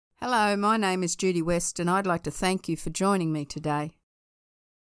Hello, my name is Judy West and I'd like to thank you for joining me today.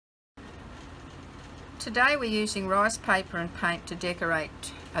 Today we're using rice paper and paint to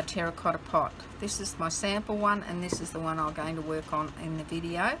decorate a terracotta pot. This is my sample one and this is the one I'm going to work on in the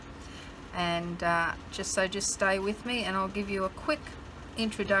video. And just stay with me and I'll give you a quick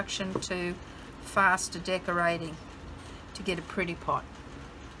introduction to faster decorating to get a pretty pot.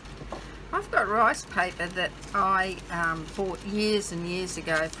 I've got rice paper that I bought years and years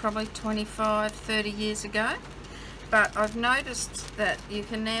ago, probably 25-30 years ago, but I've noticed that you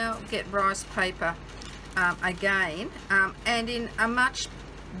can now get rice paper again and in a much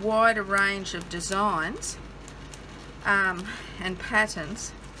wider range of designs and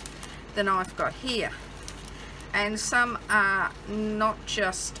patterns than I've got here, and some are not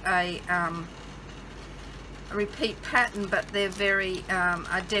just a repeat pattern, but they're very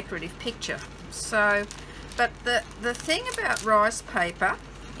a decorative picture. So, but the thing about rice paper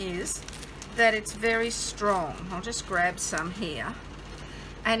is that it's very strong. I'll just grab some here,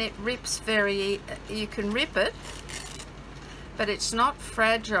 and it rips very. You can rip it, but it's not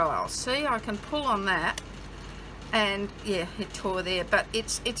fragile. See, I can pull on that, and yeah, it tore there. But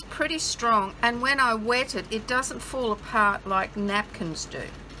it's pretty strong, and when I wet it, it doesn't fall apart like napkins do.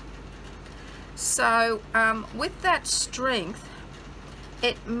 So with that strength,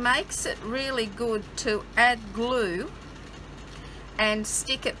 it makes it really good to add glue and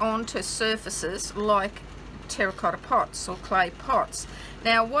stick it onto surfaces like terracotta pots or clay pots.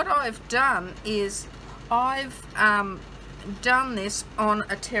 Now what I've done is I've done this on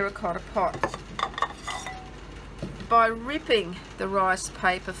a terracotta pot by ripping the rice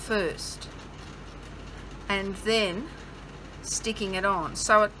paper first and then sticking it on,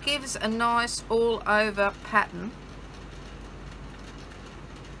 so it gives a nice all over pattern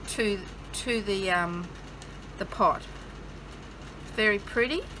to the pot. Very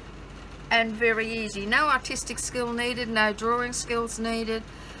pretty and very easy. No artistic skill needed, no drawing skills needed.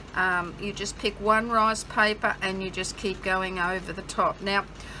 You just pick one rice paper and you just keep going over the top. Now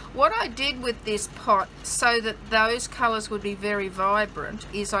what I did with this pot so that those colors would be very vibrant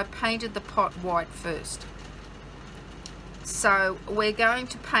is I painted the pot white first. So we're going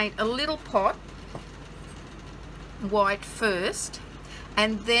to paint a little pot white first,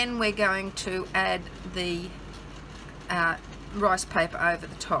 and then we're going to add the rice paper over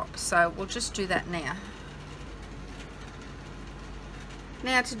the top. So we'll just do that now.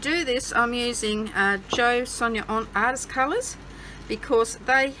 Now to do this, I'm using Joe Sonia Artist Colors because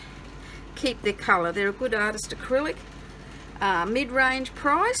they keep their color. They're a good artist acrylic, mid-range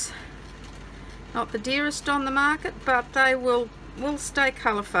price. Not the dearest on the market, but they will stay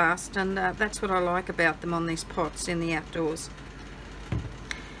colour fast, and that's what I like about them on these pots in the outdoors.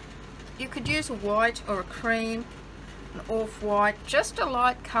 You could use a white or a cream, an off-white, just a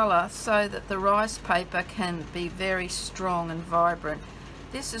light colour so that the rice paper can be very strong and vibrant.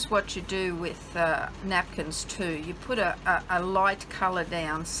 This is what you do with napkins too. You put a light colour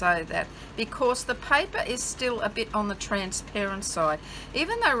down so that, because the paper is still a bit on the transparent side,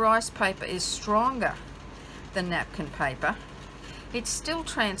 even though rice paper is stronger than napkin paper, it's still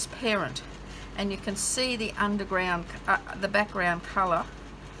transparent, and you can see the underground, the background colour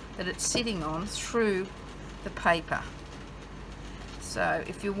that it's sitting on through the paper. So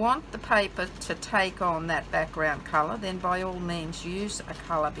if you want the paper to take on that background colour, then by all means use a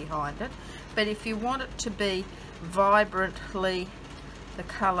colour behind it. But if you want it to be vibrantly the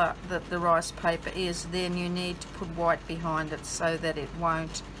colour that the rice paper is, then you need to put white behind it so that it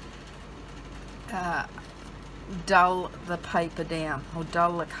won't dull the paper down or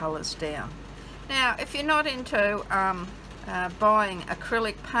dull the colours down. Now if you're not into buying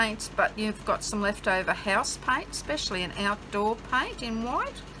acrylic paints, but you've got some leftover house paint, especially an outdoor paint in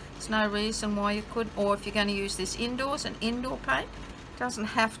white, there's no reason why you could, or if you're going to use this indoors, an indoor paint, it doesn't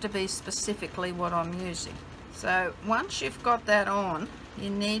have to be specifically what I'm using. So once you've got that on,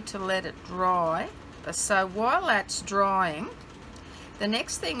 you need to let it dry. So while that's drying, the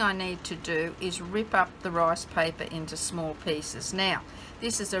next thing I need to do is rip up the rice paper into small pieces. Now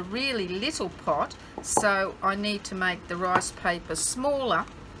this is a really little pot, so I need to make the rice paper smaller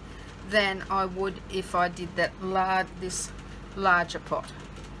than I would if I did that this larger pot.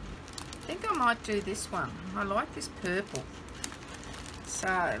 I think I might do this one. I like this purple.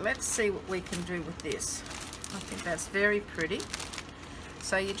 So let's see what we can do with this. I think that's very pretty.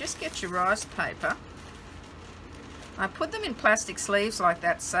 So you just get your rice paper. I put them in plastic sleeves like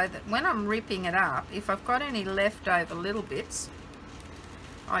that so that when I'm ripping it up, if I've got any leftover little bits,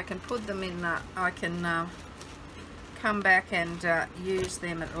 I can put them in, I can come back and use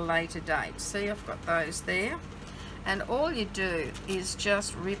them at a later date. See, I've got those there. and all you do is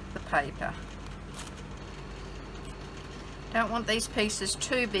just rip the paper. Don't want these pieces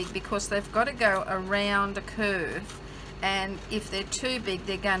too big because they've got to go around a curve, and if they're too big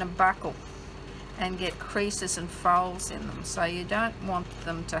they're going to buckle and get creases and folds in them, so you don't want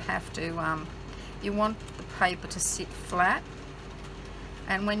them to have to, you want the paper to sit flat.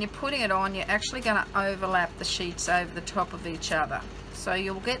 And when you're putting it on, you're actually going to overlap the sheets over the top of each other, so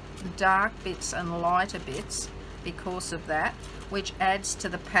you'll get dark bits and lighter bits because of that, which adds to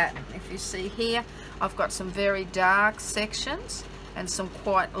the pattern. If you see here, I've got some very dark sections and some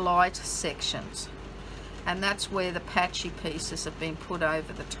quite light sections, and that's where the patchy pieces have been put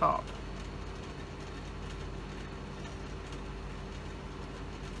over the top.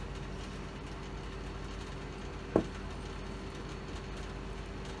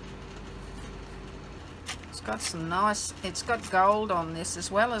 It's got some nice, it's got gold on this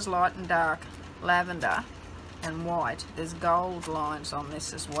as well as light and dark lavender and white. There's gold lines on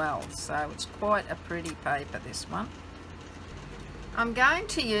this as well, so it's quite a pretty paper, this one. I'm going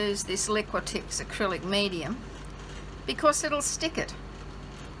to use this Liquitex acrylic medium because it'll stick it,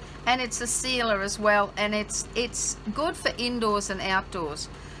 and it's a sealer as well, and it's good for indoors and outdoors.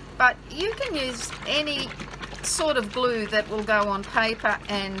 But you can use any sort of glue that will go on paper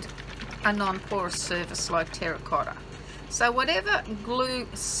and a non-porous surface like terracotta. So whatever glue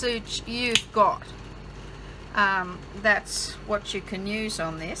suits you've got, that's what you can use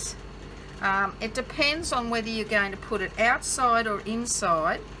on this. It depends on whether you're going to put it outside or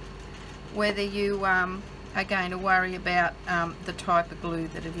inside, whether you are going to worry about the type of glue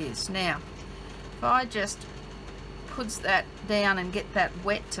that it is. Now, if I just put that down and get that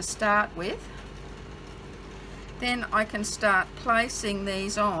wet to start with, then I can start placing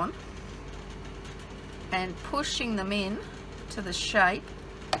these on and pushing them in to the shape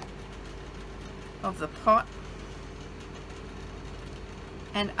of the pot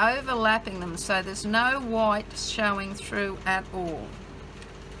and overlapping them so there's no white showing through at all.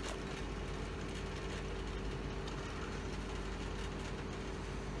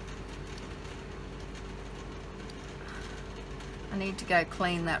 I need to go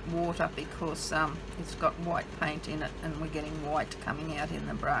clean that water because it's got white paint in it and we're getting white coming out in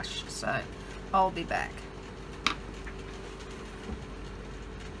the brush, so I'll be back.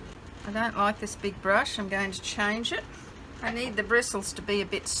 I don't like this big brush, I'm going to change it. I need the bristles to be a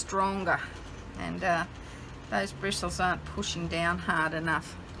bit stronger, and those bristles aren't pushing down hard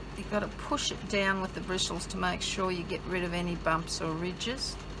enough. You've got to push it down with the bristles to make sure you get rid of any bumps or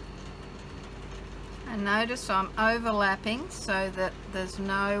ridges. And notice I'm overlapping so that there's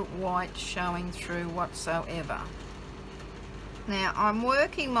no white showing through whatsoever. Now I'm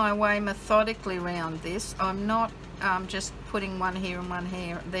working my way methodically around this. I'm not just putting one here and one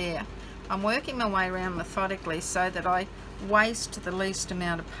here there. I'm working my way around methodically so that I waste the least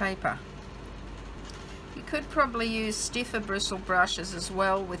amount of paper. You could probably use stiffer bristle brushes as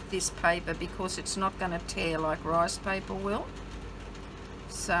well with this paper because it's not going to tear like rice paper will.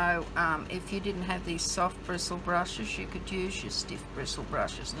 So if you didn't have these soft bristle brushes, you could use your stiff bristle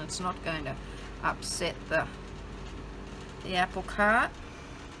brushes, and it's not going to upset the apple cart.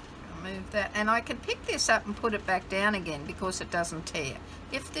 I'll move that, and I can pick this up and put it back down again because it doesn't tear.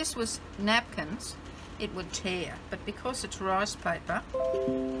 If this was napkins, it would tear, but because it's rice paper,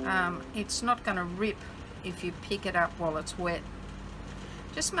 it's not going to rip if you pick it up while it's wet.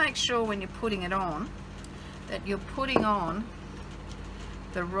 Just make sure when you're putting it on that you're putting on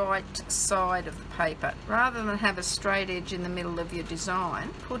the right side of the paper. Rather than have a straight edge in the middle of your design,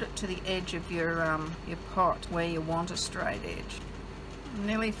 put it to the edge of your pot where you want a straight edge. I'm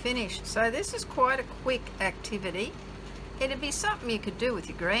nearly finished. So this is quite a quick activity. It'd be something you could do with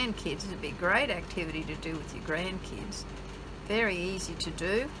your grandkids. It'd be a great activity to do with your grandkids. Very easy to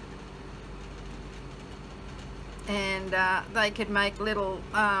do. And they could make little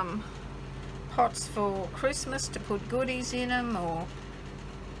pots for Christmas to put goodies in them, or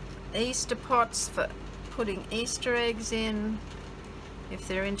Easter pots for putting Easter eggs in. If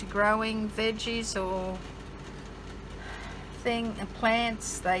they're into growing veggies or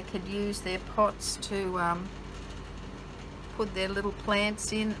plants, they could use their pots to put their little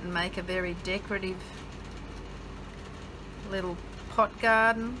plants in and make a very decorative little pot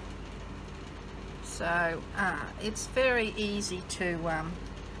garden. So it's very easy to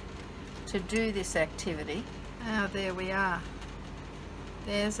do this activity. There we are.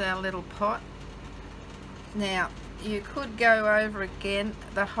 There's our little pot. Now you could go over again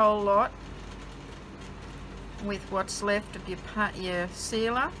the whole lot with what's left of your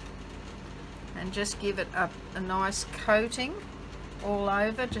sealer and just give it a nice coating all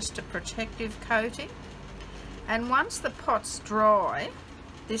over, just a protective coating. And once the pot's dry,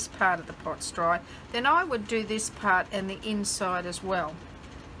 this part of the pot's dry, then I would do this part and the inside as well,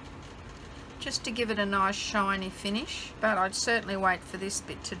 just to give it a nice shiny finish. But I'd certainly wait for this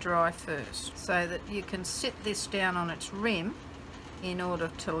bit to dry first, so that you can sit this down on its rim in order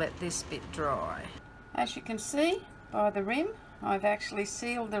to let this bit dry. As you can see by the rim, I've actually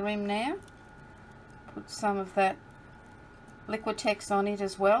sealed the rim now. Put some of that Liquitex on it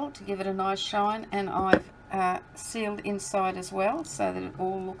as well to give it a nice shine, and I've sealed inside as well so that it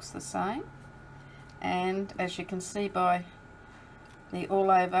all looks the same. And as you can see by the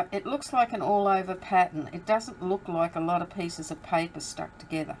all over, it looks like an all over pattern. It doesn't look like a lot of pieces of paper stuck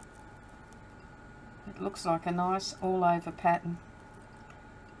together. It looks like a nice all over pattern.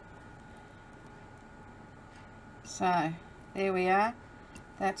 So there we are.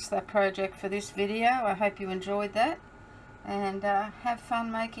 That's the project for this video. I hope you enjoyed that, and have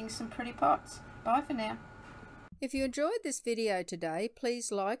fun making some pretty pots. Bye for now. If you enjoyed this video today,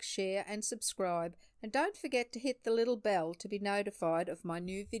 please like, share and subscribe, and don't forget to hit the little bell to be notified of my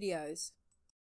new videos.